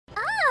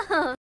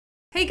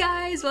Hey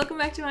guys, welcome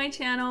back to my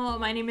channel.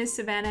 My name is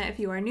Savannah if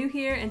you are new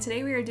here, and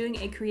today we are doing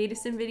a Create a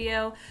Sim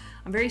video.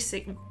 I'm very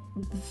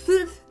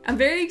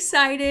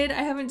excited.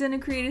 I haven't done a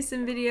Create a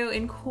Sim video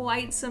in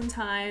quite some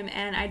time,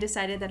 and I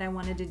decided that I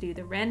wanted to do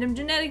the Random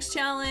Genetics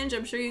Challenge.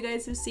 I'm sure you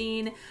guys have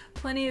seen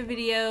plenty of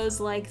videos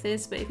like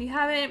this, but if you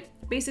haven't,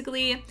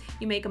 basically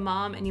you make a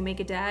mom and you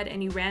make a dad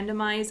and you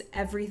randomize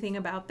everything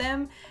about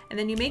them, and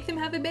then you make them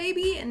have a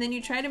baby, and then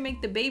you try to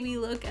make the baby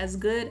look as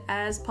good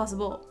as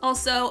possible.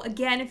 Also,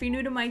 again, if you're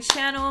new to my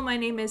channel, my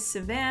name is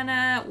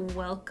Savannah.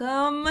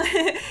 Welcome.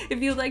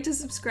 If you'd like to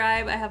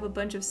subscribe, I have a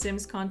bunch of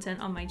Sims content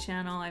on my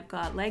channel. I've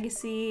got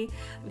Legacy,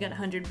 I've got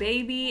 100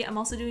 Baby, I'm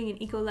also doing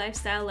an eco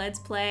lifestyle let's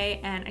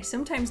play, and I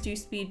sometimes do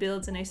speed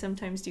builds and I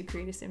sometimes do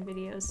Create a Sim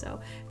videos.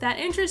 So if that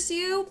interests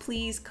you,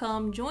 please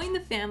come join the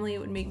family. It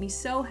would make me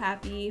so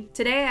happy.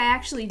 Today I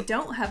actually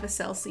don't have a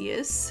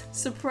Celsius.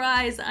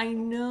 Surprise, I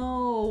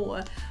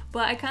know.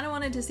 But I kind of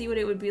wanted to see what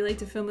it would be like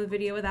to film a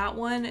video without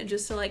one,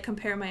 just to like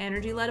compare my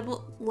energy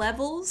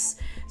levels.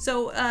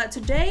 So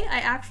today I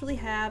actually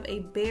have a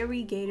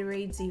Berry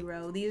Gatorade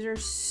Zero. These are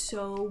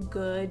so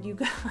good, you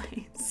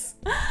guys.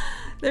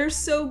 They're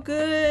so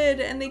good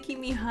and they keep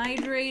me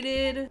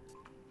hydrated.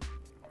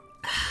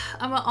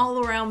 I'm an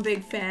all-around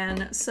big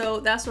fan, so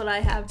that's what I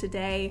have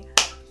today.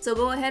 So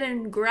go ahead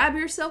and grab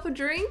yourself a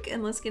drink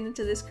and let's get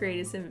into this Create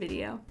a Sim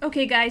video.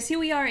 Okay guys, here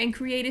we are in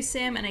Create a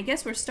Sim, and I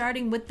guess we're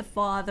starting with the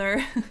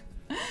father.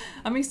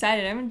 I'm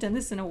excited, I haven't done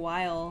this in a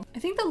while. I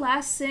think the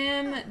last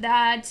sim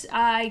that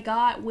I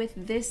got with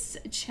this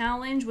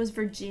challenge was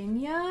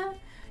Virginia.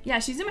 Yeah,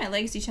 she's in my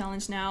Legacy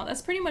Challenge now.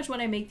 That's pretty much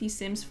what I make these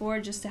sims for,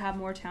 just to have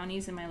more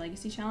townies in my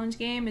Legacy Challenge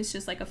game. It's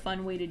just like a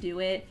fun way to do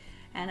it,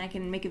 and I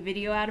can make a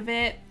video out of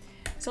it.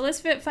 So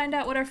let's find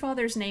out what our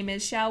father's name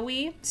is, shall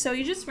we? So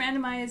you just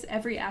randomize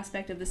every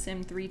aspect of the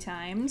sim 3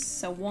 times.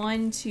 So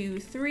 1, 2,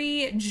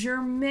 3,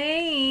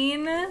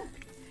 Jermaine.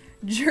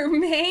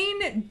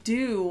 Jermaine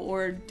Do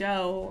or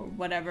Doe or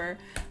whatever.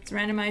 Let's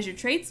randomize your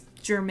traits.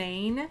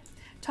 Jermaine.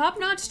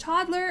 Top-notch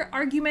toddler,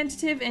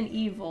 argumentative, and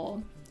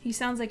evil. He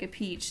sounds like a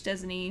peach,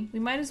 doesn't he? We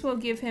might as well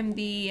give him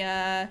the,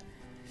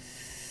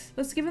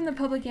 let's give him the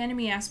public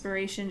enemy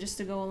aspiration just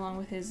to go along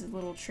with his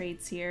little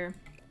traits here.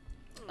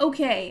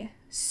 Okay.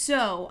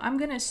 So I'm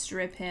gonna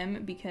strip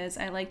him because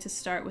I like to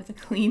start with a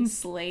clean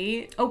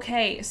slate.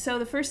 Okay, so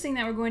the first thing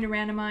that we're going to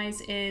randomize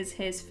is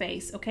his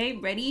face. Okay,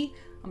 ready?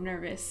 I'm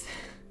nervous.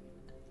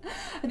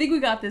 I think we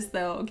got this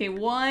though. Okay,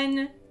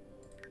 1,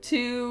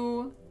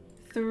 2,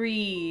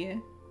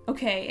 3.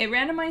 Okay, it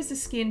randomized the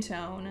skin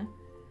tone.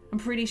 I'm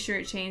pretty sure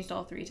it changed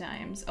all 3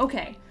 times.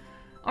 Okay.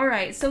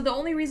 Alright, so the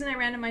only reason I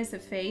randomized the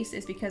face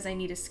is because I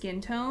need a skin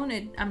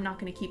tone. I'm not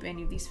gonna keep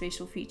any of these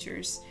facial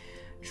features.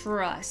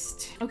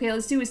 Trust. Okay,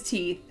 let's do his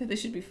teeth.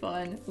 This should be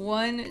fun.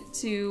 1,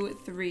 2,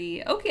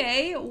 3.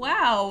 Okay,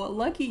 wow.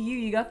 Lucky you,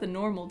 you got the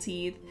normal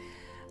teeth.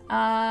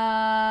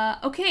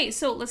 Okay,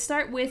 so let's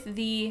start with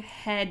the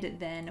head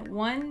then.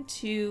 1,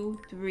 2,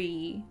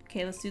 3.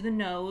 Okay, let's do the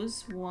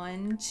nose.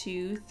 1,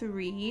 2,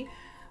 3.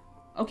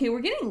 Okay,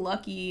 we're getting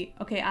lucky.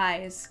 Okay,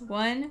 eyes.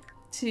 1,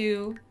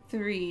 2,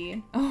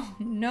 3. Oh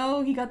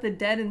no, he got the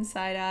dead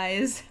inside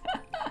eyes.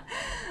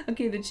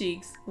 Okay, the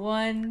cheeks.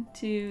 1,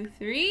 2,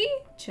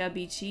 3.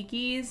 Chubby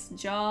cheekies.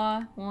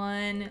 Jaw.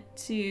 1,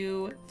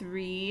 2,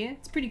 3.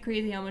 It's pretty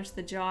crazy how much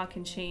the jaw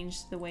can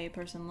change the way a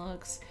person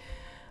looks.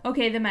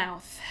 Okay, the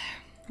mouth.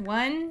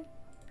 1,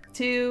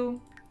 2,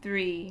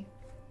 3.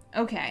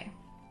 Okay.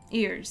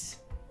 Ears.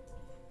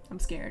 I'm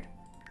scared.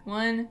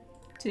 1,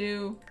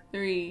 2,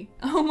 3.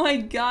 Oh my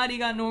god, he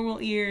got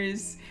normal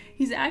ears.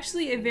 He's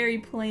actually a very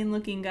plain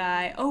looking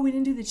guy. Oh, we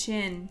didn't do the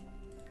chin.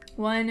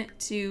 1,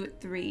 2,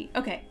 3.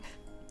 Okay.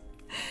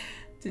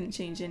 Didn't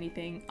change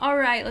anything. All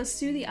right, let's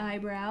do the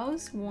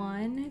eyebrows.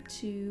 1,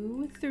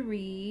 2,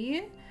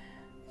 3.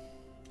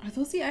 Are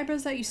those the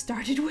eyebrows that you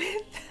started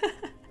with?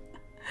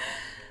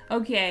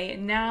 Okay,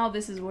 now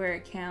this is where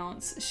it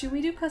counts. Should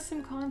we do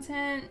custom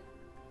content?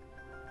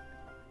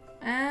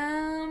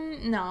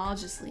 No, I'll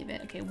just leave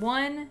it. Okay,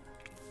 1,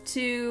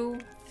 2,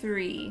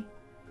 3.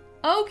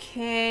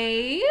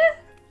 Okay.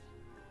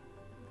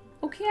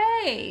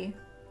 Okay.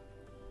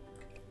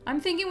 I'm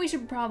thinking we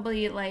should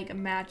probably like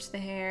match the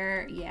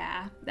hair.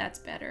 Yeah, that's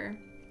better.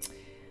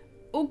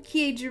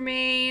 Okay,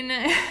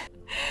 Jermaine.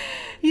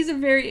 He's a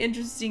very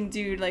interesting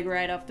dude, like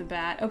right off the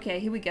bat.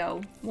 Okay, here we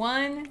go.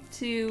 1,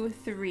 2,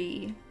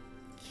 3.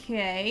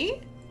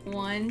 Okay.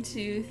 1,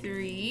 2,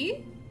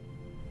 3.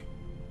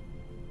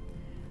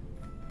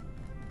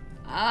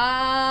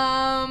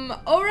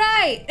 All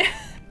right.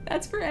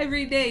 That's for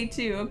every day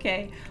too.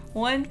 Okay.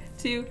 1,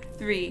 2,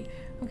 3.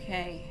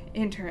 Okay.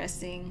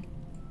 Interesting.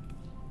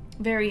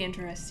 Very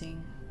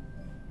interesting.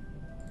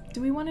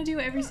 Do we want to do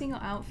every single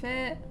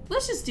outfit?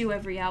 Let's just do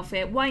every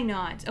outfit. Why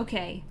not?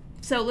 Okay.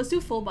 So let's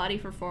do full body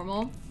for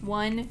formal.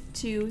 1,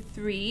 2,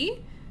 3.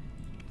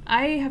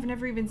 I have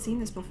never even seen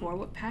this before.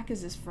 What pack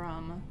is this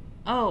from?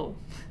 Oh.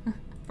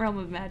 Realm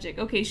of Magic.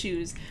 Okay,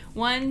 shoes.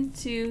 1,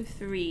 2,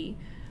 3.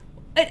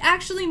 It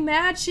actually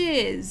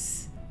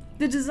matches!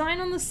 The design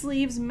on the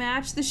sleeves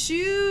match the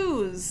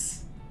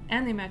shoes!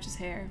 And they match his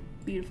hair.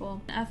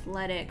 Beautiful.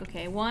 Athletic.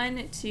 Okay,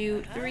 1,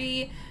 2,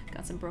 3.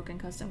 Got some broken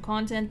custom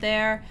content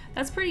there.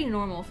 That's pretty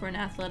normal for an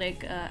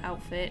athletic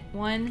outfit.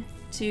 1,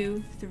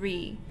 2,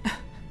 3.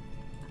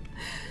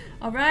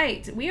 All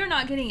right, we are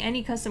not getting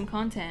any custom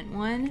content.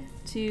 1,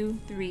 2,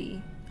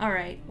 3. All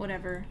right,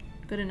 whatever.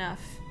 Good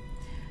enough.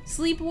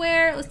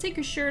 Sleepwear. Let's take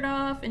your shirt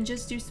off and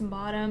just do some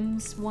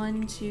bottoms.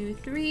 1, 2,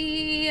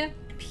 3.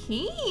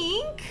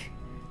 Pink.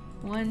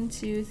 1,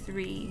 2,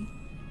 3.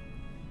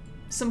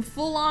 Some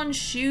full-on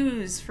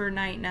shoes for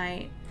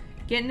night-night.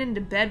 Getting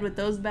into bed with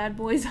those bad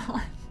boys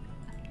on.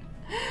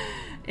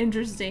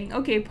 Interesting.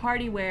 Okay,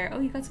 party wear. Oh,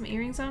 you got some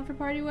earrings on for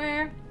party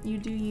wear? You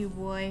do you,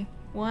 boy.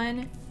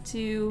 1,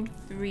 2,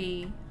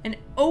 3. An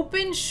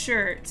open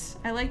shirt.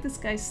 I like this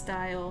guy's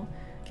style.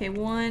 Okay,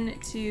 1,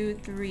 2,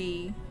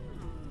 3.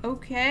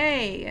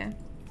 Okay.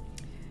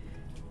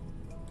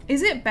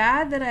 Is it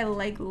bad that I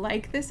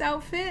like this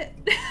outfit?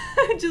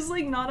 Just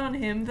like not on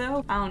him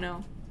though? I don't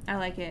know. I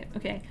like it.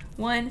 Okay,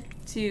 1,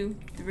 2,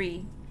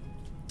 3.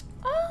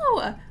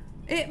 Oh,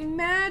 it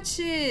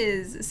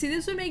matches. See,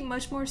 this would make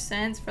much more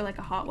sense for like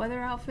a hot weather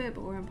outfit,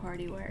 but we're in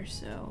party wear,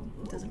 so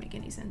it doesn't make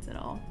any sense at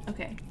all.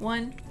 Okay,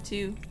 1,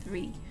 2,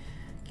 3.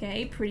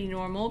 Okay, pretty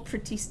normal,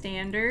 pretty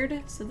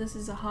standard. So this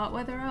is a hot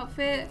weather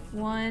outfit.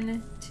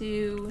 1,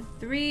 2,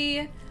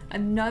 3.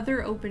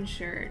 Another open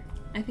shirt.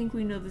 I think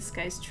we know this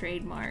guy's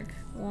trademark.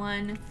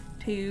 1,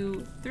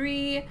 2,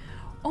 3.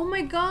 Oh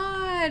my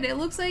god, it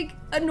looks like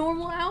a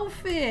normal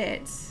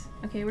outfit.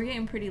 Okay, we're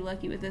getting pretty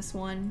lucky with this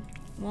one.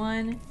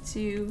 1,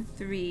 2,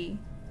 3.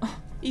 Oh,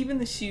 even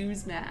the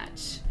shoes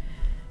match.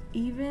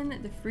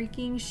 Even the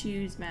freaking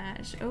shoes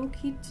match.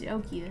 Okie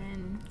dokie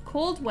then.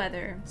 Cold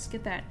weather. Let's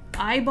get that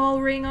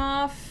eyeball ring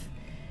off.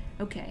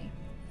 Okay.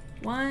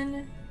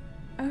 1.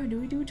 Oh, do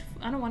we do it?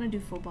 I don't want to do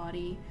full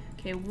body.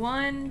 Okay,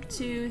 1,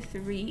 2,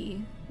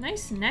 3.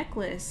 Nice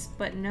necklace,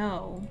 but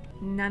no.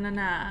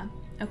 Nah.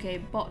 Okay,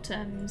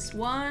 bottoms.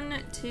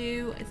 1,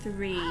 2,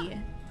 3.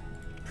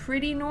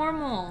 Pretty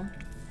normal.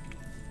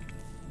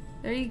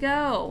 There you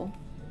go.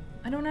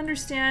 I don't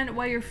understand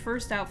why your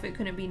first outfit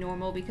couldn't be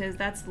normal because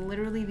that's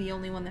literally the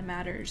only one that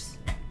matters.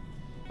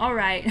 All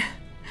right.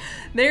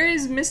 There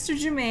is Mr.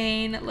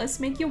 Jermaine. Let's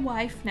make you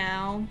wife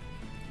now.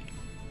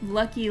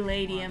 Lucky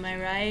lady, am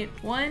I right?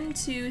 1,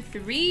 2,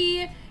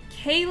 3.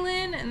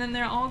 Kaylin, and then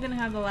they're all gonna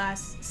have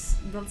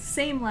the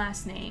same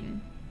last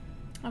name.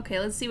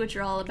 Okay, let's see what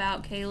you're all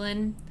about,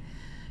 Kaylin.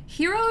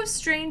 Hero of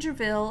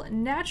Strangerville,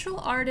 natural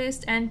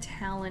artist and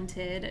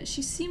talented.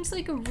 She seems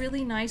like a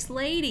really nice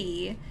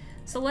lady.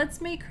 So let's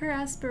make her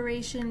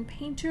aspiration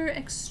painter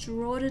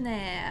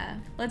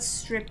extraordinaire. Let's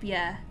strip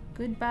ya.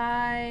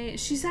 Goodbye.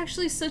 She's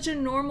actually such a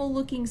normal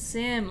looking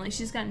sim. Like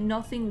she's got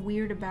nothing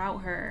weird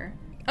about her.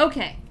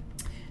 Okay.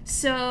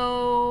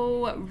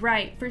 So,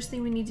 right, first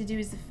thing we need to do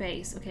is the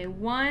face. Okay,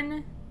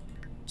 1,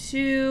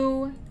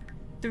 2,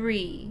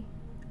 3.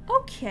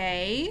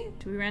 Okay.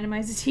 Do we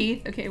randomize the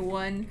teeth? Okay,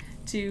 1,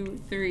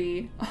 2,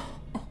 3.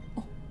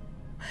 Oh.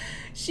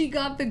 She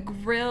got the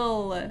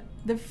grill.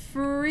 The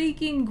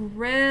freaking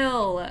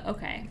grill.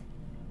 Okay.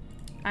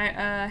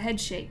 Head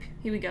shape.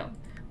 Here we go.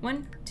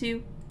 1,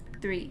 2,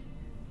 3.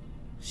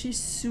 She's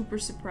super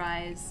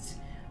surprised.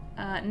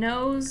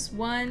 Nose,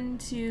 1,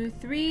 2,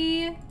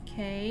 3.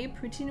 Okay,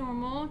 pretty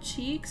normal.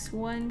 Cheeks,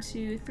 1,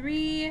 2,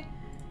 3.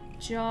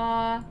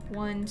 Jaw,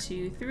 1,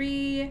 2,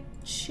 3.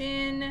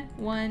 Chin,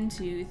 1,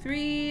 2,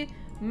 3.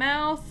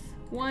 Mouth,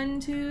 1,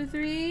 2,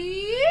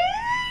 3.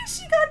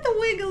 She got the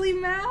wiggly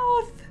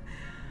mouth.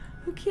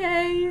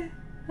 Okay,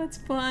 that's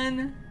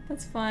fun.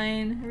 That's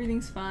fine.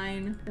 Everything's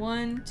fine.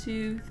 1,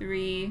 2,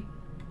 3.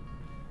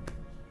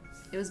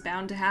 It was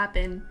bound to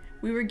happen.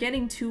 We were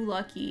getting too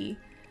lucky.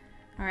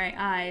 All right,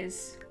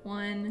 eyes.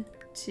 1,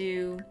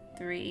 2,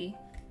 3.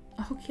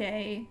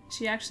 Okay,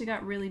 she actually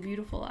got really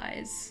beautiful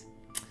eyes.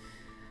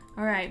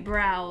 All right,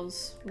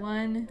 brows.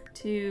 1,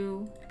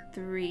 2,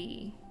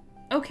 3.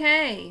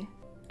 Okay.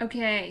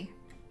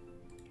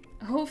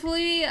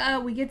 Hopefully,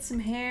 we get some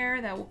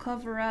hair that will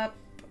cover up,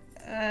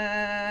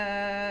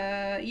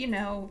 you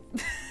know.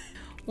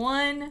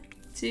 1,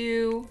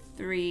 2,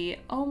 3.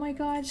 Oh my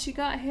god, she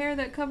got hair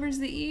that covers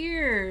the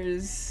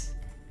ears.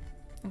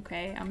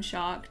 Okay, I'm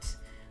shocked.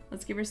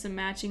 Let's give her some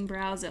matching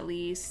brows at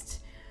least.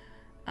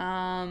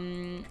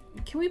 Can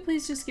we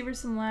please just give her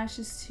some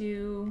lashes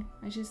too?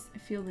 I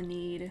feel the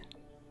need.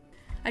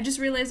 I just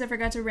realized I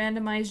forgot to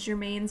randomize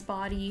Jermaine's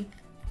body.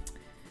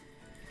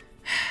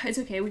 It's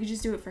okay, we can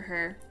just do it for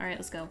her. Alright,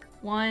 let's go.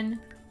 1,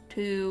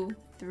 2,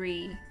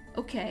 3.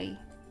 Okay.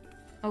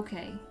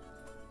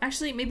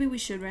 Actually, maybe we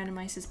should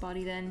randomize his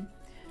body then.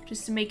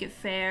 Just to make it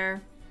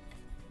fair.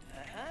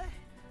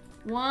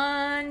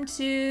 1,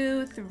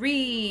 2,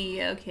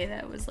 3. Okay,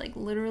 that was like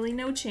literally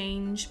no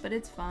change, but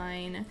it's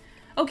fine.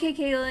 Okay,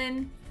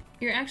 Kaylin,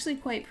 you're actually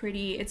quite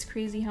pretty. It's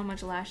crazy how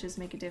much lashes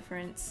make a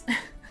difference.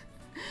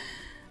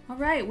 All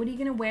right, what are you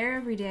gonna wear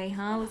every day,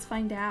 huh? Let's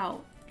find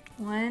out.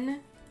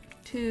 1,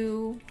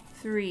 2,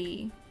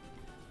 3.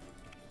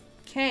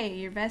 Okay,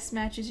 your vest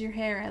matches your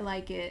hair. I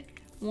like it.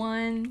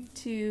 1,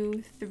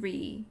 2,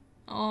 3.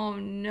 Oh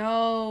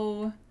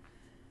no.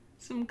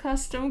 Some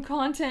custom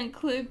content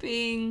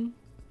clipping.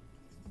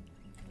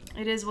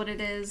 It is what it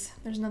is.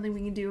 There's nothing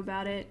we can do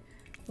about it.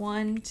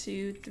 1,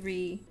 2,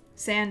 3.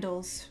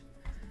 Sandals.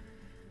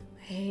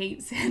 I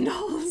hate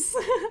sandals.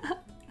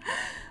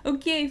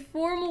 Okay,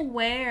 formal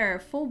wear.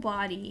 Full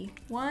body.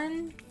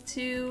 1,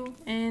 2,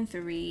 and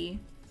 3.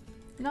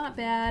 Not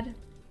bad.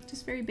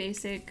 Just very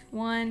basic.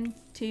 1,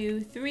 2,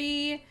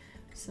 3.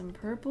 Some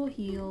purple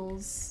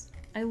heels.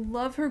 I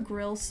love her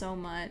grill so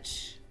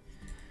much.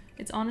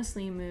 It's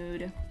honestly a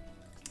mood.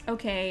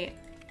 Okay,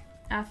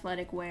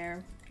 athletic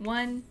wear.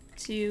 1,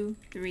 2,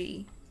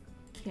 3.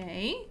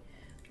 Okay.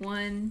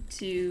 1,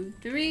 2,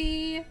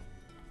 3.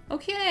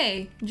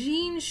 Okay,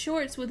 jeans,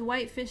 shorts with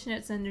white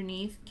fishnets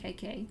underneath.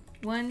 KK.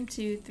 1,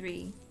 2,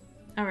 3.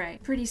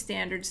 Alright, pretty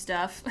standard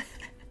stuff.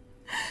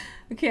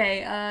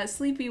 Okay,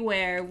 sleepy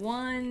wear.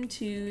 1,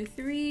 2,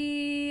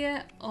 3.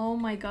 Oh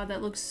my god,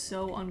 that looks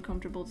so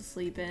uncomfortable to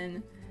sleep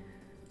in.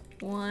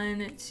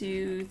 1,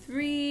 2,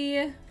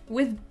 3.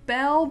 With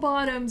bell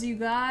bottoms, you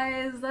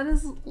guys. That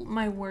is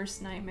my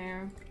worst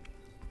nightmare.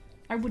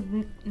 I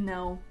wouldn't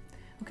know.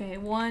 Okay,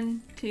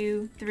 1,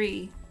 2,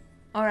 3.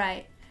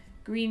 Alright,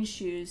 green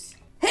shoes.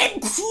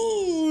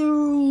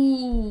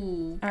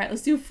 Alright,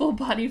 let's do full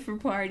body for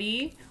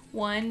party.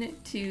 1,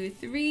 2,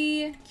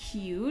 3.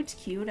 Cute,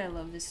 cute. I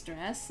love this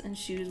dress. And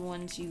shoes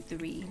 1, 2,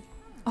 3.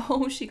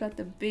 Oh, she got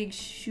the big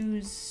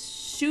shoes-topia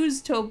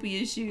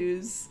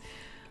shoes.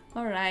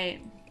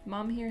 Alright.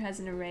 Mom here has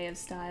an array of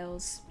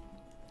styles.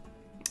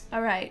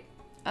 Alright.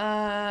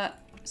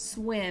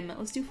 Swim.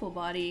 Let's do full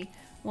body.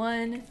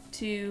 1,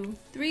 2,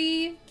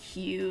 3.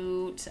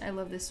 Cute. I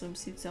love this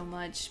swimsuit so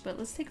much. But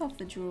let's take off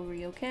the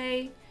jewelry,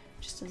 okay?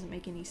 Just doesn't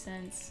make any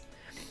sense.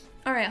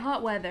 Alright,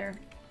 hot weather.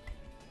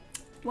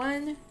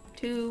 1,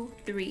 2,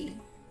 3.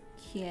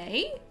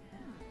 Okay.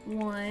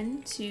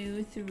 1,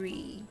 2,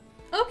 3.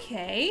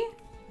 Okay.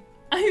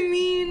 I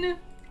mean,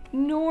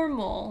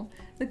 normal.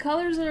 The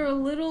colors are a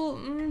little,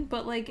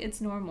 but like it's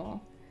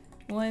normal.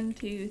 1,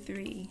 2,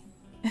 3.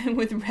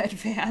 With red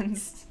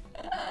Vans.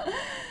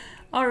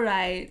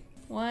 Alright.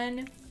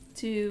 1,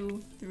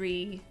 2,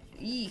 3.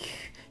 Eek.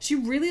 She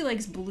really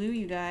likes blue,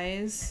 you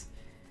guys.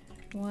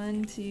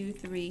 1, 2,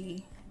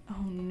 3.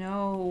 Oh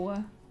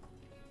no.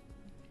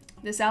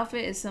 This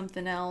outfit is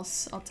something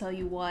else, I'll tell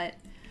you what.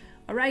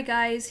 Alright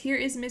guys, here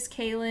is Miss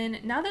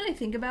Kaylin. Now that I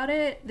think about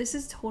it, this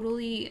is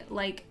totally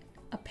like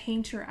a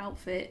painter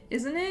outfit,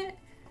 isn't it?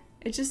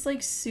 It just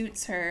like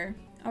suits her.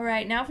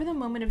 Alright, now for the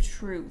moment of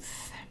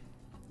truth.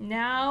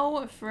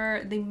 Now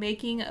for the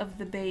making of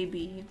the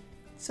baby.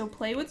 So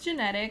play with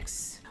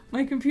genetics.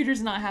 My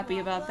computer's not happy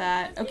about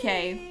that.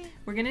 Okay,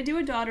 we're gonna do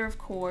a daughter, of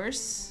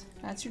course.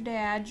 That's your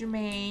dad,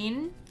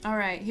 Jermaine.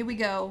 Alright, here we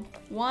go.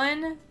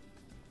 1,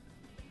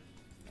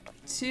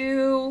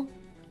 2,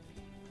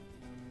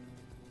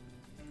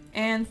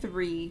 and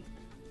 3.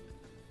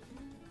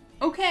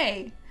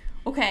 Okay.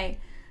 Okay.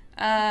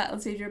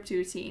 Let's age her up to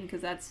a teen,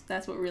 because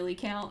that's what really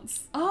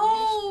counts.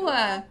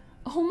 Oh!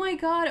 Oh my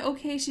god,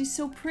 okay, she's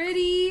so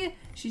pretty.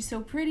 She's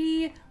so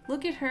pretty.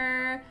 Look at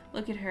her.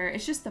 Look at her.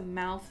 It's just the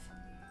mouth.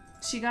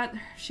 She got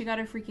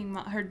her freaking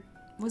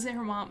was it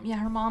her mom? Yeah,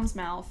 her mom's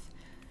mouth.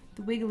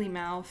 The wiggly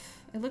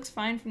mouth. It looks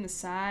fine from the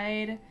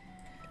side.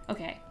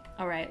 Okay.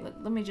 All right.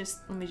 Let me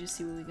just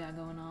see what we got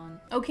going on.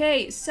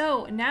 Okay,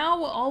 so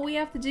now all we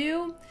have to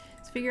do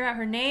is figure out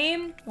her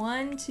name.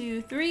 1,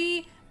 2,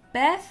 3.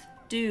 Beth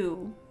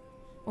Doe.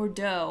 Or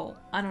Doe.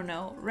 I don't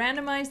know.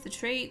 Randomize the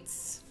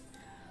traits.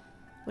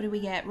 What do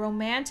we get?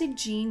 Romantic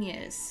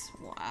genius.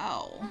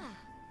 Wow.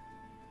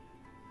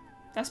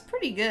 That's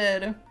pretty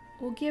good.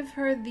 We'll give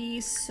her the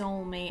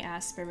soulmate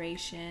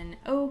aspiration.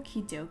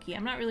 Okie dokie.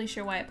 I'm not really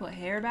sure why I put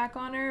hair back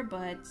on her,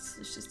 but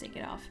let's just take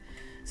it off.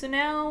 So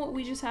now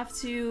we just have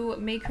to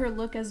make her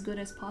look as good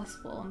as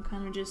possible. I'm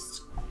kind of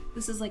just,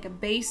 this is like a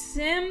base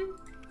sim,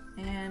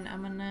 and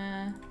I'm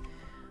gonna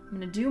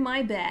do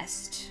my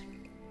best.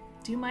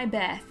 Do my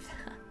Beth.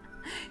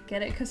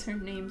 Get it? Because her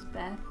name's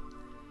Beth.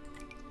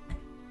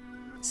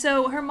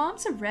 So her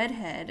mom's a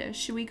redhead.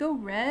 Should we go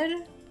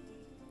red?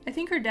 I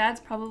think her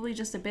dad's probably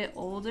just a bit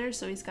older,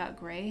 so he's got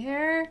gray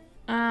hair.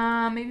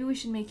 Maybe we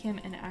should make him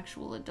an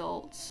actual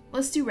adult.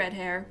 Let's do red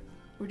hair.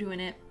 We're doing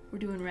it. We're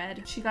doing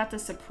red. She got the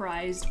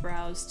surprised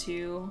brows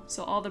too.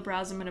 So all the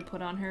brows I'm gonna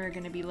put on her are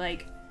gonna be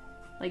like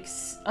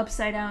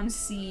upside down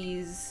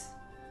C's.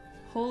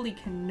 Holy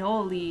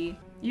cannoli.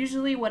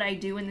 Usually what I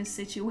do in this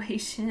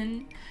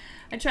situation,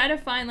 I try to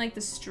find like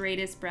the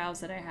straightest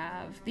brows that I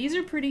have. These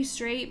are pretty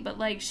straight, but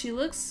like she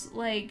looks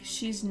like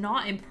she's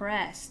not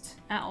impressed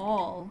at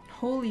all.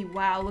 Holy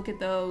wow, look at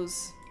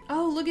those.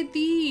 Oh, look at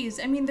these.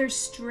 I mean, they're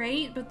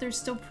straight, but they're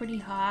still pretty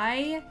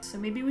high. So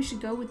maybe we should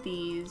go with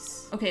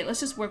these. Okay, let's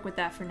just work with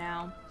that for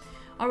now.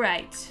 All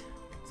right,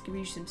 let's give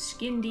you some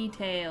skin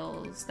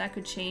details. That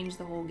could change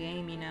the whole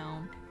game, you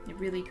know. It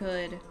really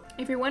could.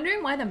 If you're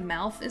wondering why the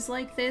mouth is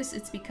like this,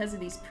 it's because of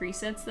these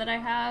presets that I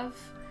have.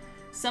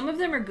 Some of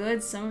them are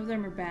good, some of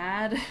them are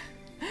bad,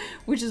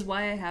 which is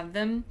why I have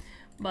them.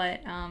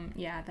 But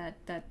yeah,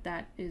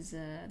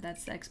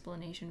 that's the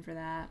explanation for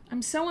that.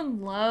 I'm so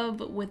in love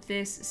with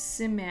this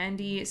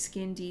Simandy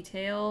skin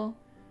detail.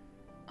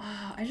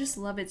 Oh, I just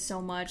love it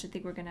so much. I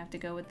think we're gonna have to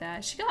go with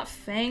that. She got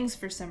fangs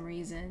for some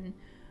reason.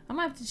 I'm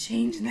gonna have to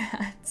change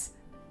that.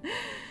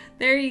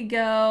 There you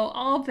go,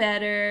 all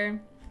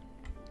better.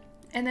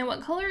 And then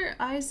what color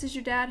eyes does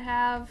your dad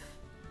have?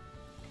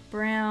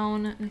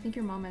 Brown. And I think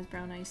your mom has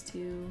brown eyes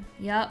too.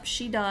 Yep,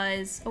 she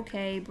does.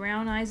 Okay,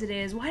 brown eyes it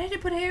is. Why did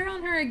it put hair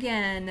on her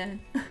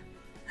again?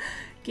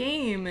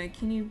 Game,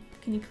 can you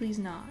please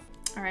not?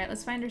 All right,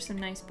 let's find her some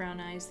nice brown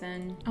eyes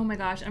then. Oh my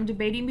gosh, I'm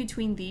debating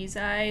between these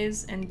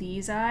eyes and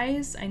these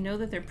eyes. I know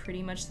that they're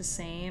pretty much the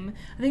same.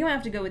 I think I'm gonna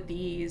have to go with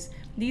these.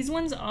 These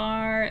ones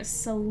are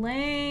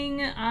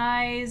Salang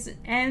Eyes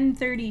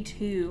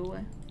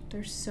N32.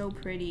 They're so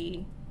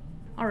pretty.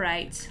 All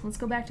right, let's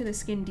go back to the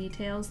skin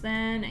details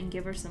then and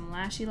give her some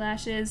lashy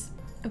lashes.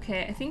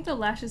 Okay, I think the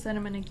lashes that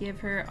I'm gonna give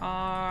her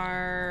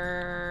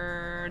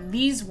are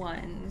these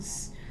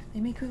ones. They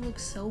make her look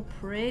so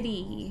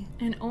pretty.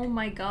 And oh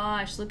my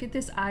gosh, look at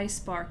this eye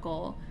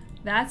sparkle.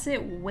 That's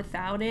it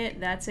without it,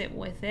 that's it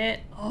with it.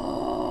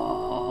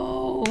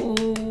 Oh,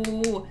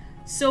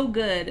 so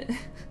good.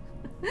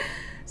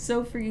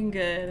 So freaking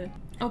good.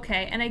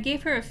 Okay, and I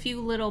gave her a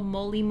few little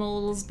moly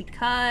moles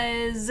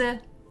because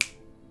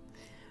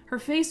her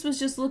face was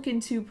just looking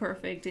too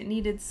perfect. It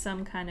needed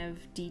some kind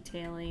of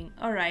detailing.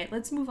 All right,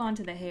 let's move on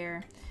to the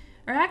hair.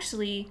 Or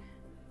actually,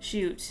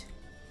 shoot.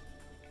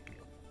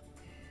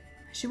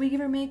 Should we give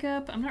her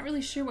makeup? I'm not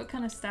really sure what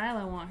kind of style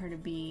I want her to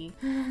be.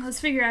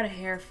 Let's figure out a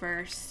hair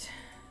first.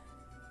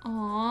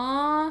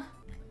 Aww.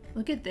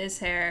 Look at this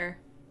hair.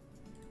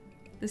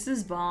 This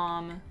is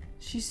bomb.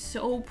 She's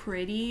so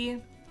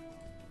pretty.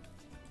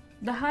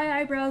 The high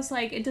eyebrows,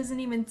 like, it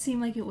doesn't even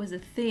seem like it was a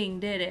thing,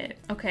 did it?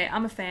 Okay,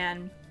 I'm a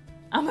fan.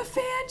 I'm a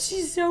fan!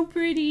 She's so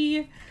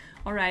pretty!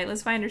 Alright,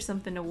 let's find her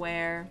something to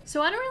wear.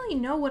 So I don't really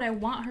know what I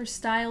want her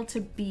style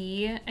to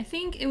be. I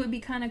think it would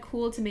be kind of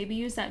cool to maybe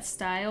use that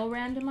style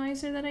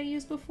randomizer that I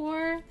used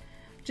before.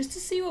 Just to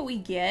see what we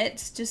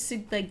get. Just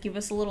to like give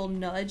us a little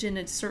nudge in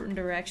a certain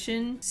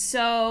direction.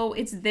 So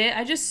it's this.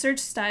 I just searched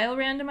style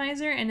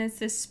randomizer and it's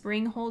this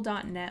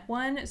springhole.net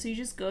one. So you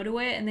just go to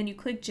it and then you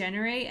click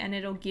generate and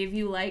it'll give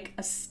you like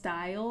a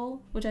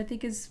style, which I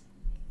think is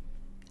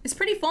it's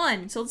pretty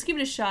fun. So let's give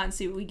it a shot and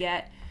see what we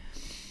get.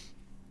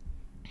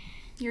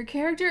 Your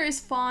character is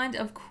fond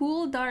of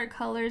cool dark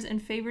colors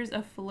and favors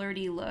a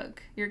flirty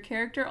look. Your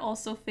character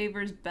also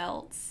favors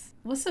belts.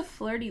 What's a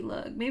flirty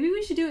look? Maybe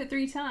we should do it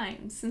 3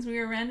 times since we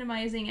were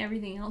randomizing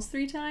everything else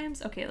 3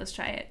 times. Okay, let's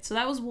try it. So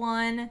that was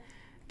 1,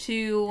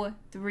 2,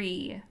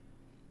 3.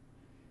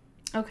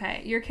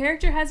 Okay, your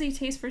character has a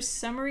taste for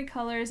summery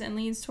colors and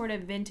leans toward a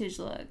vintage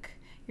look.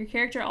 Your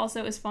character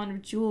also is fond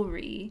of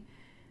jewelry.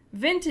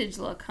 Vintage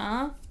look,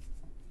 huh?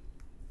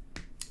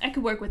 I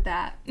could work with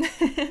that.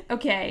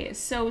 Okay,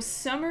 so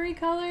summery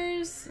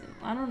colors,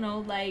 I don't know,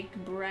 like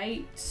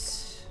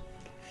bright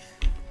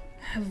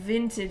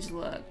vintage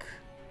look.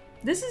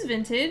 This is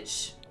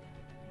vintage.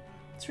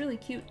 It's really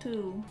cute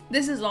too.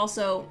 This is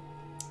also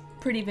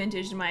pretty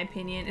vintage in my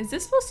opinion. Is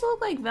this supposed to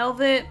look like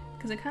velvet?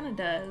 Because it kind of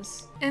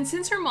does. And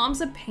since her mom's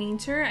a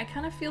painter, I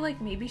kind of feel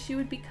like maybe she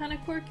would be kind of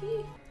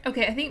quirky.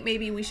 Okay, I think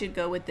maybe we should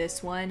go with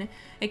this one.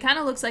 It kind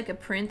of looks like a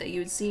print that you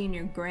would see in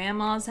your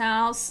grandma's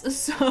house.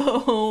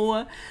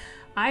 So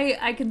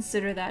I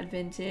consider that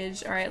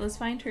vintage. All right, let's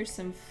find her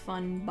some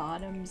fun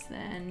bottoms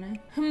then.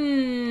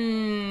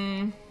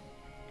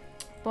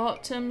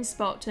 Bottoms,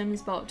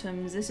 bottoms,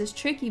 bottoms. This is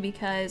tricky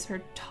because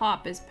her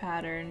top is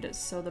patterned,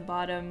 so the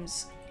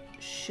bottoms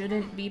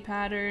shouldn't be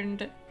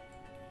patterned.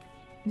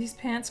 These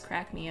pants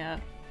crack me up.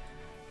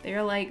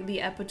 They're like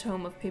the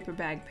epitome of paper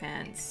bag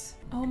pants.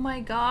 Oh my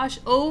gosh,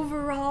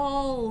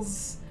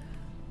 overalls!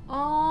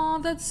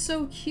 Oh, that's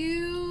so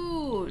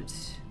cute!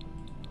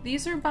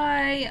 These are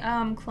by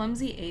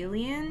Clumsy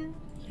Alien.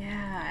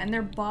 Yeah, and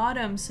they're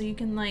bottoms, so you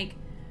can like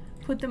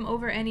put them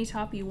over any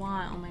top you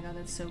want. Oh my god,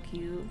 that's so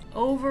cute.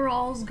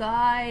 Overalls,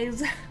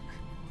 guys!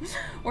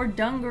 Or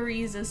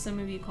dungarees, as some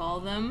of you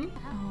call them.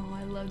 Oh,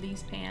 I love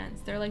these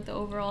pants. They're like the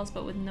overalls,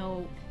 but with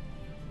no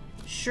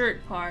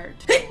shirt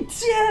part.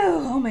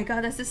 Oh my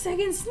god, that's the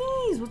second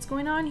sneeze. What's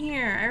going on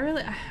here? I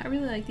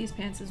really like these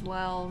pants as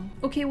well.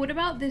 Okay, what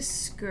about this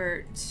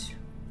skirt?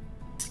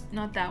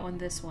 Not that one,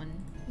 this one.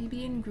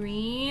 Maybe in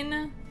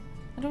green?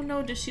 I don't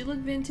know, does she look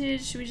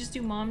vintage? Should we just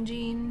do mom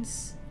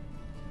jeans?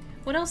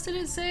 What else did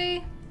it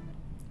say?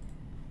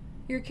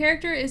 Your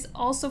character is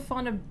also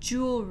fond of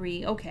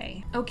jewelry.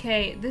 Okay.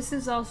 Okay, this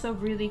is also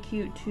really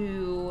cute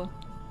too.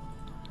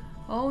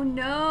 Oh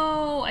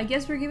no! I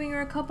guess we're giving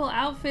her a couple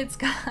outfits,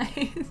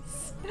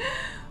 guys.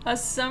 A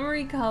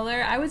summery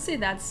color. I would say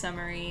that's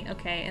summery.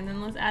 Okay, and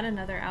then let's add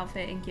another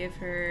outfit and give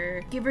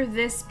her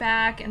this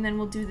back, and then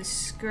we'll do the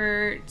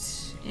skirt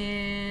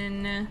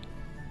in...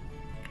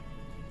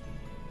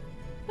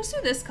 Let's do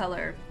this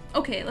color.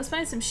 Okay, let's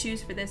find some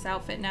shoes for this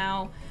outfit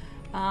now.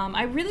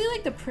 I really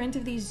like the print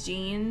of these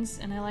jeans,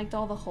 and I liked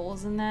all the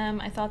holes in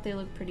them. I thought they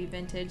looked pretty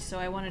vintage, so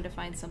I wanted to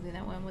find something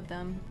that went with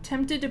them.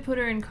 Tempted to put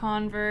her in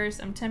Converse.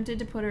 I'm tempted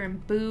to put her in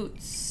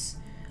boots.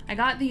 I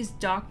got these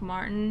Doc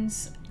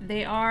Martens.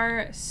 They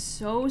are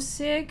so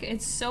sick.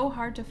 It's so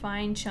hard to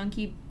find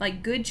chunky,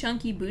 like good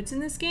chunky boots in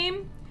this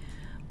game.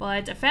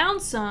 But I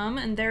found some,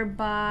 and they're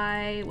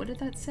by, what did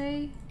that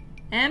say?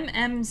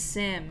 MM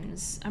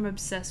Sims. I'm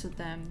obsessed with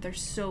them. They're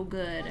so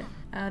good.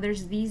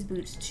 There's these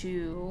boots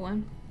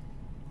too.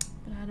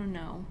 But I don't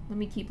know. Let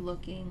me keep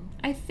looking.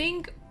 I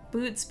think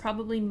boots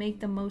probably make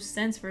the most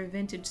sense for a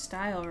vintage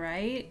style,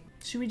 right?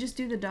 Should we just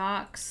do the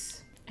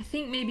Docs? I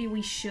think maybe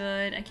we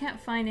should. I can't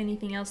find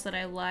anything else that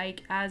I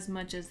like as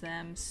much as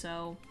them,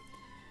 so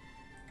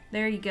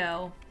there you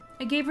go.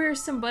 I gave her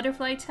some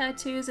butterfly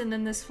tattoos and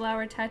then this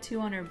flower tattoo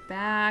on her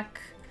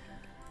back.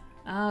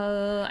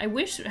 I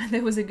wish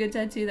there was a good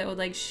tattoo that would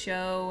like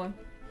show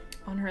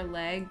on her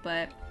leg,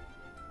 but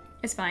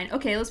it's fine.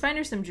 Okay, let's find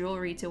her some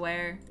jewelry to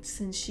wear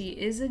since she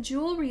is a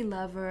jewelry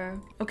lover.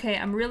 Okay,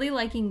 I'm really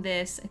liking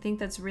this. I think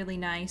that's really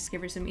nice.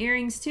 Give her some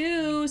earrings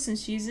too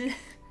since she's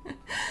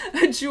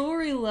a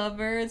jewelry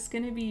lover. It's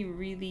gonna be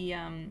really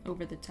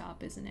over the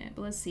top, isn't it?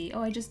 But let's see.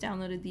 Oh, I just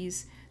downloaded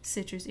these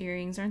citrus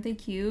earrings. Aren't they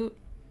cute?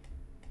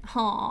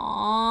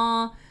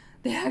 Aww,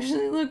 they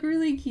actually look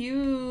really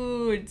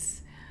cute.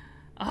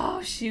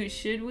 Oh shoot,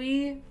 should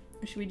we?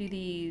 Or should we do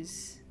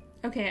these?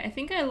 Okay, I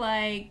think I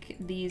like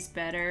these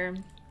better.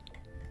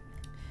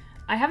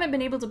 I haven't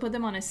been able to put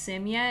them on a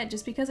sim yet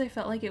just because I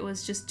felt like it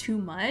was just too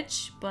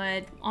much,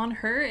 but on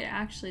her it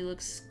actually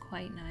looks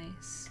quite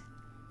nice.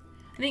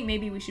 I think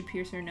maybe we should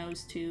pierce her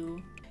nose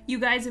too. You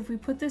guys, if we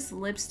put this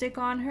lipstick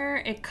on her,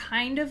 it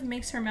kind of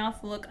makes her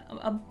mouth look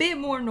a bit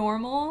more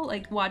normal.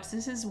 Like watch,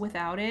 this is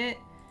without it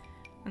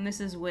and this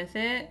is with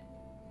it.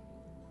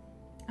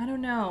 I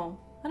don't know.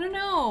 I don't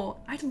know.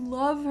 I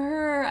love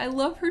her. I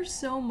love her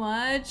so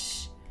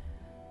much.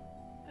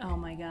 Oh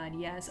my god,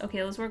 yes.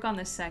 Okay, let's work on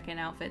the second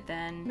outfit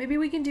then. Maybe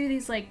we can do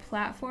these like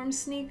platform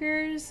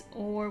sneakers,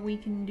 or we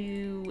can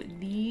do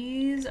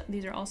these.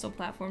 These are also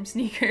platform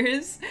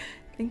sneakers.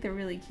 I think they're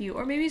really cute.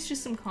 Or maybe it's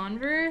just some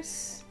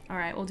Converse. All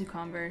right, we'll do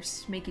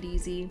Converse. Make it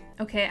easy.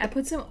 Okay, I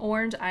put some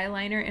orange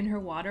eyeliner in her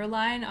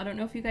waterline. I don't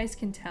know if you guys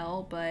can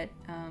tell, but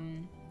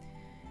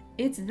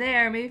it's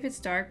there. Maybe if it's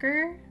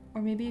darker,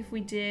 or maybe if we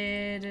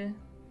did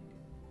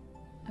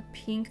a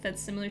pink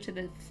that's similar to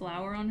the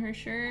flower on her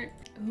shirt.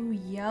 Ooh,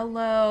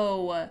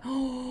 yellow.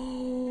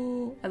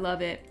 Oh, I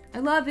love it. I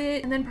love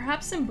it. And then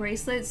perhaps some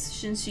bracelets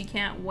since she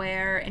can't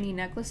wear any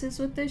necklaces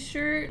with this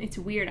shirt. It's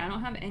weird. I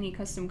don't have any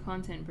custom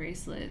content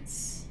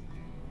bracelets.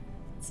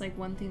 It's like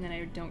one thing that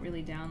I don't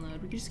really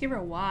download. We could just give her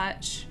a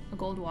watch, a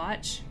gold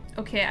watch.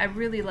 Okay, I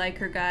really like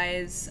her,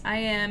 guys. I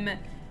am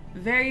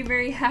very,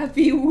 very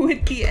happy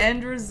with the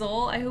end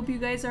result. I hope you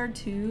guys are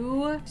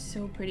too.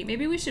 So pretty.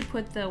 Maybe we should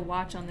put the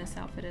watch on this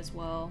outfit as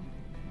well.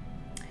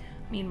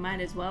 I mean,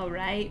 might as well,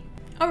 right?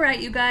 All right,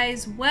 you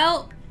guys.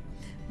 Well,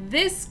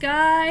 this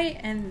guy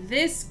and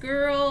this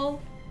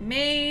girl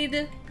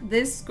made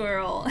this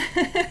girl.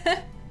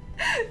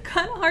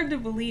 Kind of hard to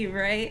believe,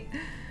 right?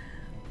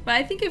 But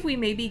I think if we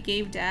maybe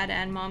gave dad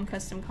and mom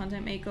custom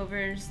content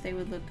makeovers, they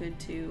would look good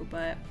too.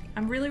 But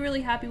I'm really,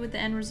 really happy with the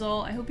end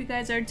result. I hope you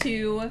guys are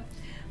too.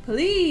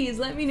 Please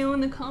let me know in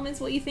the comments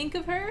what you think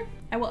of her.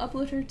 I will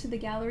upload her to the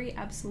gallery,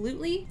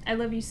 absolutely. I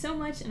love you so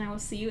much, and I will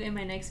see you in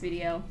my next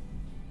video.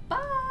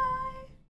 Bye!